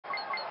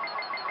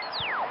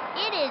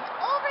is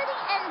over the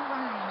end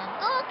line. A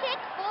goal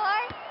kick for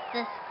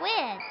the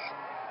Squids.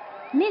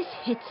 Miss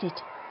hits it.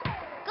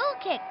 Goal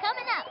kick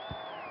coming up.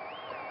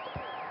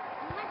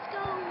 Let's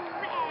go,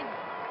 Red.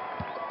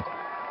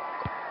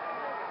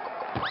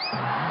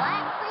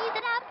 Black frees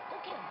it up.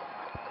 Okay.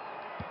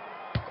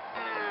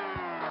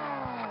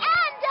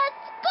 And a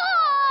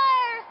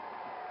score!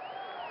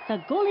 The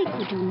goalie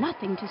could do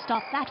nothing to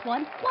stop that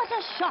one. What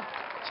a shot!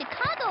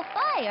 Chicago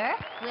Fire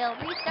will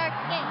restart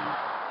the game.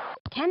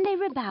 Can they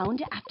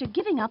rebound after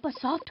giving up a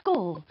soft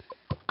goal?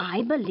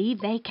 I believe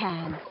they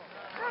can.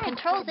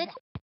 Controls it.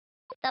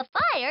 The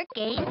Fire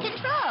gain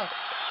control.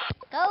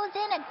 Goes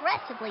in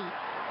aggressively.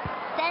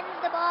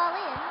 Sends the ball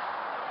in.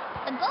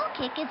 The goal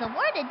kick is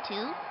awarded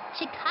to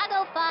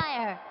Chicago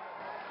Fire.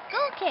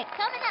 Goal kick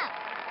coming up.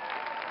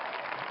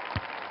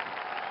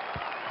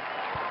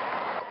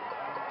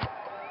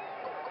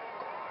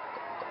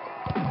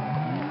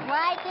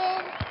 Right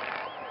in.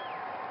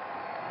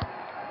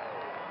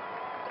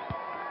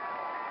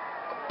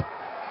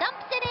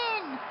 Dumps it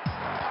in.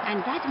 And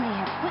that may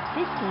have put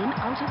this game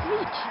out of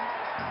reach.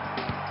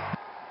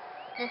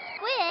 The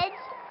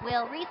Squids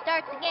will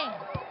restart the game.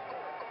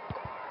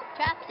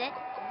 Traps it.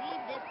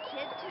 Leave this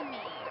kid to me.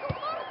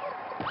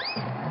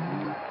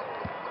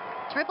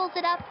 Dribbles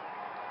it up.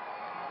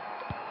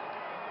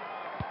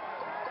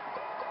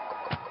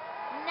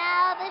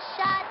 Now the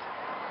shot.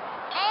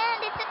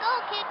 And it's a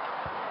goal kick.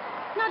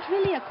 Not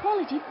really a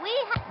quality. We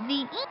have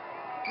the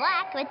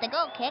Black with the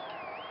goal kick.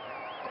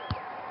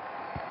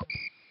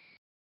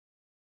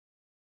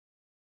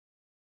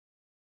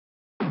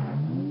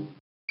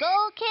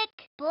 Goal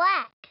kick,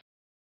 Black.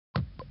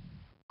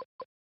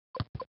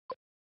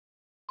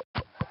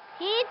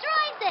 He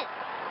drives it.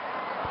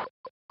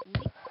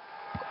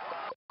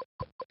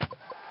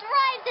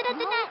 Drives it at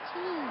the net.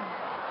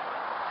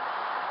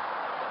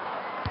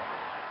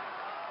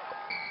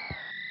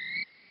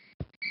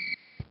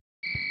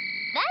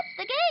 That's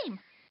the game.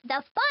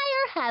 The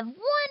Fire have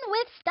won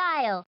with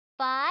style.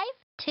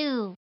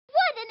 5-2.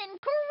 What an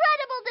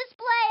incredible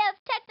display of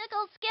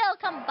technical skill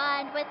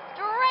combined with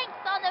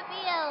strength on the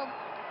field.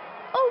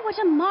 Oh, what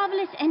a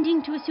marvelous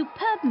ending to a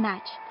superb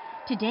match.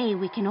 Today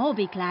we can all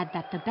be glad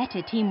that the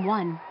better team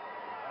won.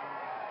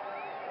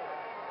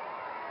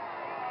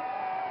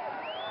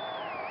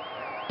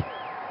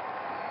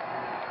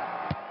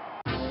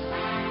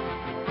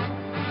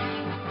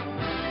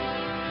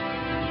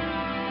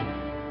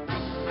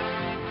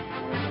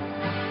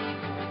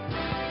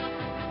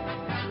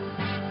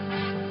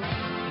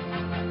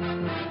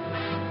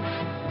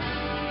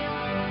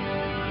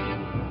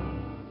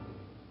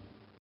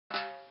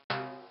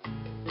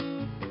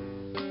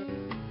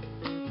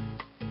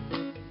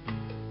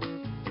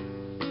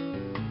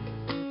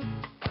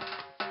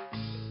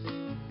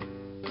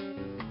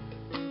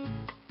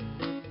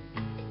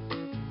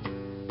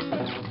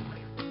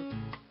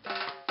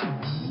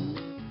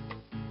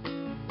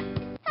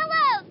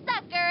 Hello,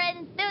 soccer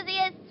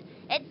enthusiasts!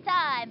 It's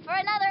time for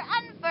another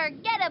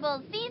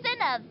unforgettable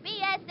season of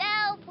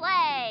BSL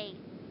Play.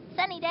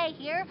 Sunny Day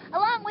here,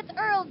 along with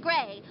Earl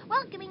Grey,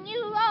 welcoming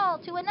you all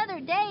to another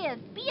day of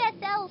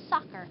BSL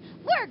soccer.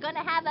 We're going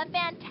to have a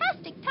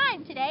fantastic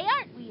time today,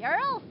 aren't we,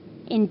 Earl?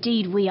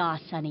 Indeed we are,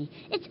 Sonny.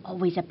 It's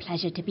always a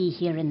pleasure to be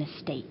here in the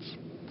States.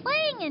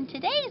 Playing in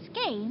today's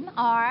game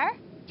are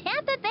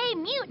Tampa Bay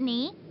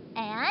Mutiny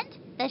and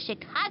the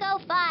Chicago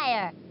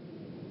Fire.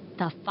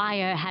 The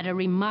Fire had a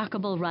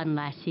remarkable run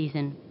last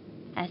season.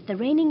 As the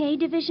reigning A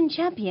Division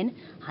champion,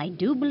 I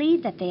do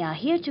believe that they are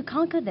here to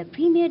conquer the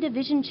Premier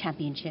Division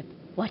Championship.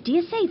 What do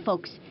you say,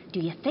 folks? Do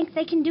you think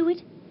they can do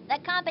it? The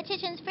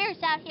competition's fierce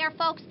out here,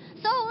 folks,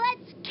 so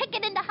let's kick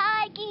it into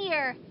high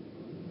gear.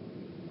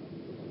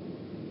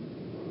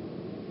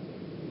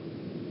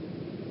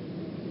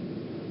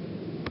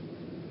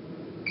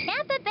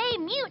 Tampa Bay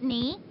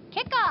Mutiny,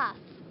 kickoff.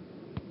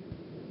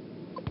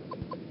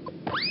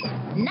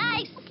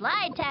 Nice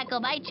slide tackle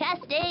by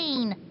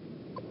Chastain.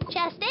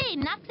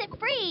 Chastain knocks it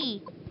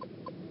free.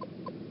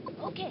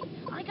 Okay,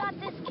 I got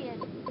this kid.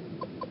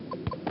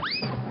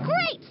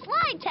 Great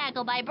slide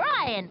tackle by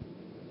Brian.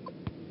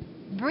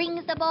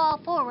 Brings the ball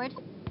forward.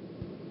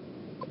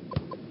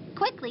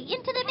 Quickly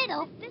into the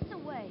middle. This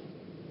away.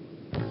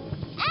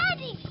 And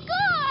he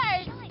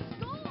scores! Nice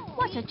goal.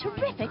 What a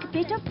terrific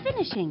bit of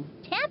finishing.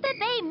 Tampa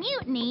Bay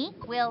Mutiny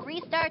will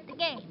restart the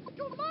game.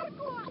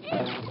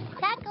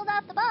 Tackled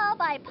off the ball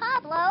by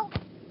Pablo.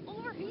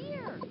 Over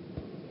here.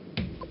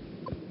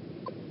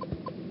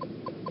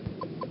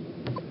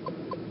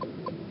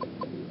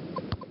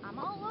 I'm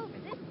all over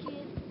this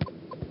kid.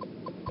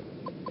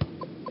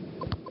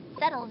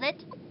 Settles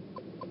it.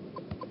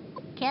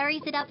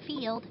 Carries it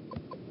upfield.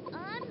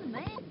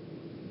 Unman.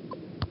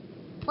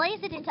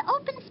 Plays it into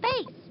open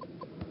space.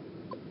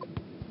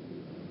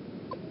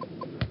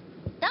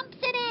 Dumps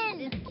it in.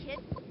 This kid.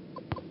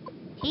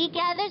 He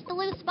gathers the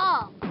loose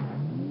ball.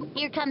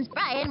 Here comes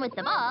Brian with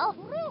the ball.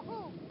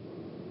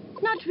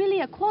 Not really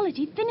a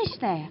quality finish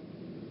there.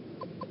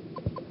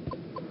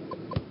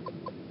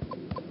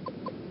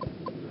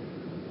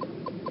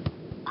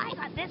 I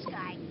got this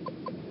guy.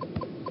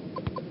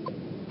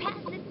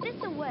 Pass it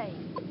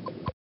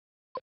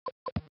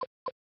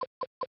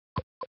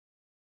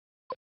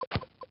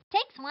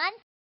one.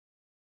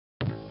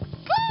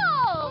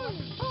 Goal!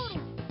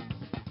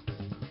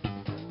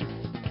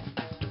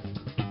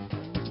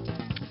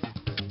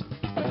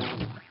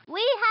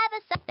 We have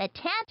the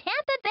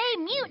Tampa Bay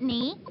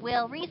Mutiny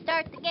will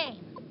restart the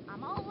game.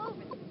 I'm all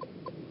over this.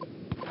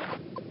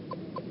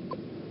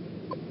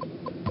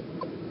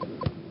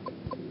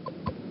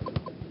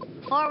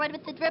 Forward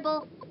with the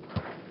dribble.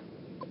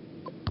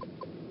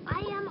 I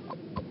am.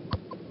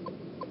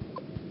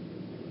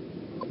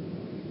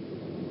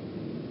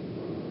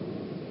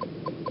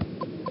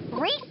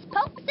 Reese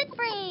pokes it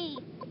free.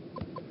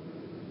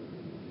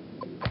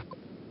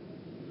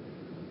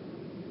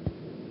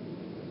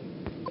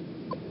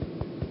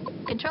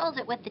 Controls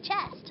it with the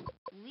chest.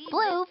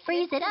 Blue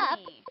frees it up.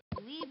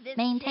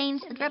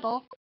 Maintains the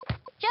dribble.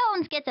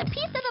 Jones gets a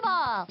piece of the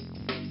ball.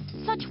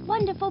 Such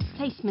wonderful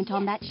placement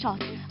on that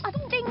shot. A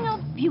thing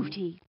of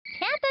beauty.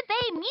 Tampa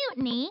Bay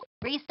Mutiny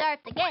restart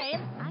the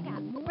game. I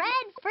got more.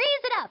 Red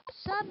frees it up.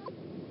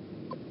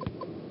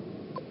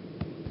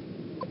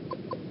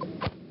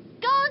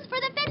 Goes for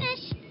the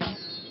finish.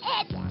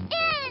 It's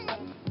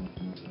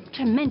in.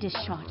 Tremendous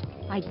shot.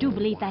 I do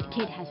believe that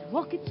kid has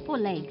rockets for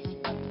legs.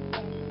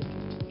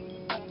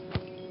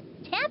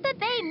 Tampa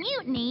Bay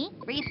Mutiny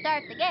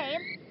restart the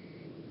game.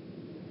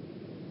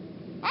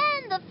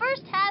 And the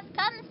first half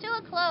comes to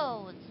a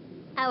close.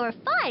 Our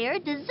Fire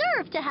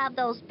deserve to have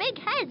those big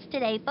heads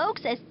today,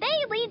 folks, as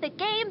they lead the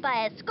game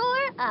by a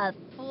score of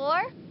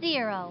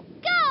 4-0.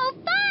 Go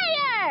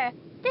Fire!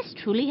 This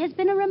truly has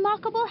been a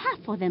remarkable half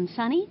for them,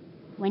 Sonny.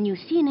 When you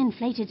see an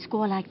inflated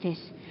score like this,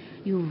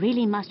 you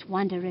really must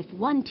wonder if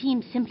one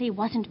team simply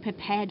wasn't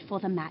prepared for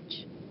the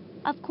match.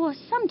 Of course,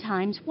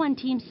 sometimes one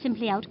team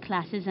simply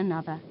outclasses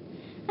another,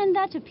 and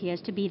that appears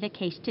to be the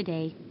case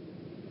today.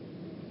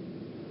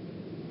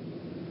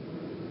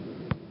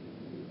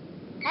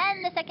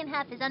 And the second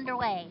half is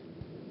underway.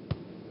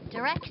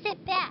 Directs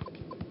it back.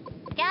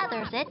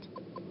 Gathers it.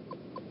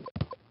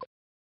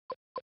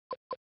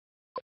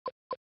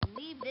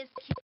 Leave this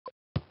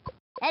kid.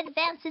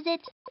 Advances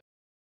it.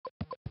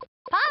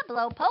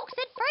 Pablo pokes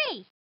it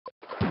free.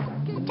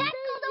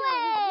 Tackled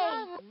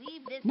away.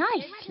 Leave this Nice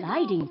kid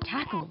sliding alone.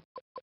 tackle.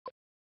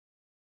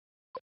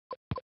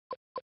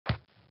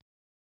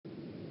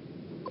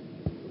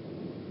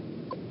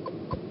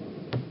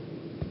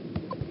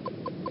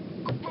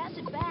 Pass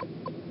it back.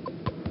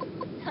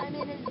 I'm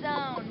in his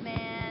zone,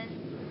 man.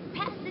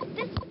 Pass it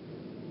this.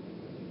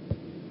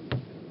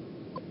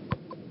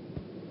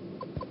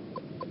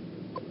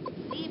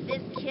 Leave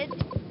this kid.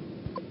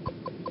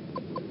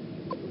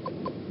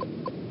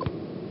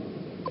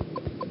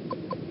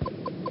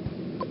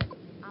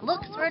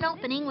 Looks for an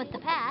opening with the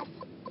pass.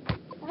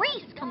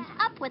 Reese comes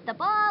up with the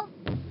ball.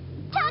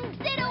 Tucks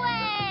it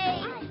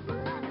away.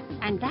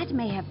 And that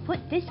may have put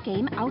this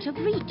game out of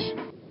reach.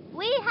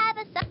 We have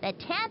the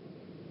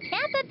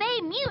Tampa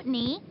Bay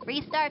Mutiny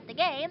restart the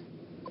game.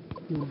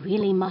 You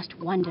really must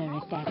wonder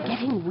if they're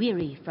getting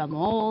weary from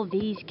all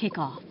these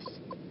kickoffs.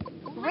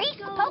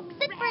 Reese pokes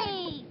it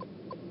free.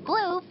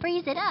 Blue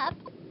frees it up.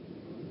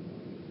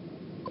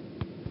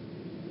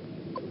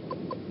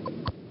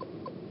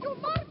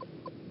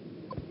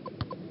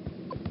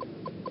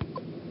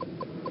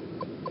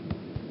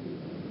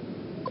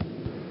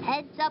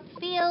 Heads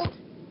upfield.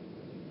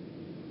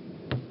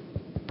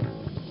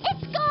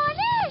 It's gone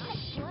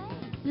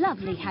in!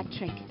 Lovely hat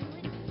trick.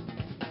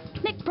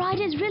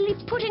 McBride is really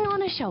putting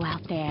on a show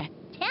out there.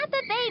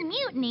 Tampa Bay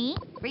Mutiny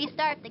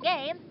restart the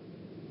game.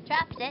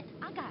 Traps it.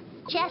 I got.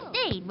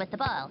 Chastain with the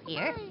ball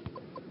here.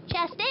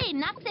 Chastain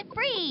knocks it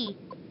free.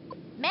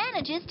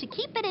 Manages to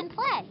keep it in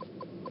play.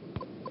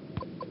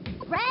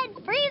 Red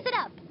frees it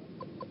up.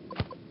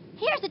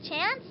 Here's a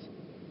chance.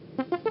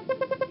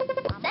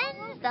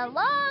 Sends the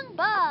long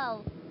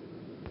ball.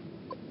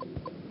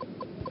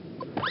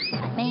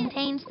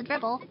 Maintains the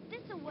dribble.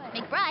 This away.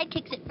 McBride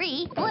kicks it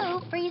free.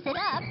 Blue frees it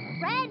up.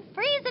 Red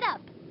frees it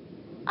up.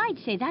 I'd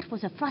say that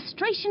was a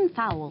frustration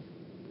foul.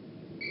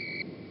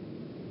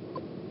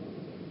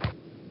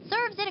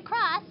 Serves it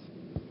across.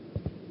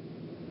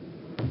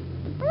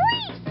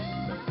 Reese!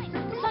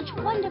 Such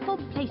wonderful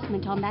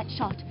placement on that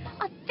shot.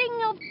 A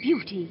thing of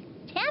beauty.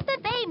 Tampa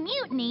Bay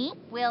Mutiny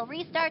will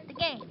restart the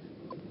game.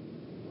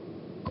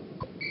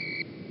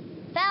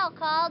 Foul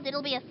called.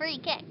 It'll be a free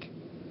kick.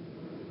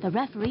 The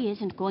referee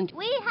isn't going to...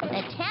 We have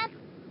the Tampa.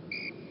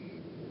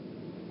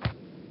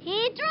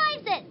 He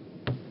drives it.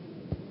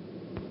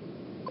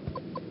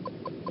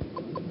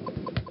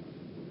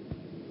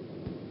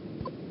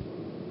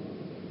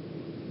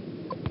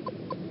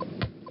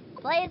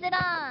 Plays it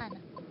on.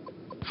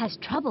 has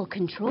trouble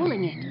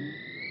controlling it.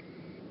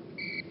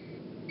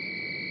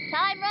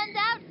 Time runs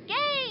out.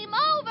 Game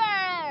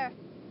over.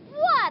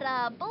 What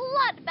a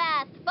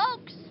bloodbath,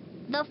 folks.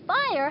 The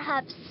Fire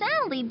have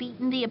soundly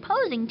beaten the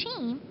opposing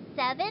team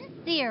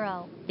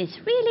 7-0. This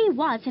really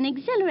was an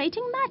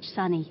exhilarating match,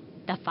 Sonny.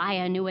 The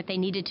Fire knew what they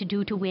needed to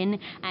do to win,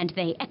 and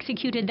they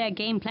executed their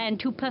game plan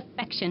to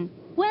perfection.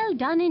 Well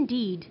done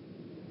indeed.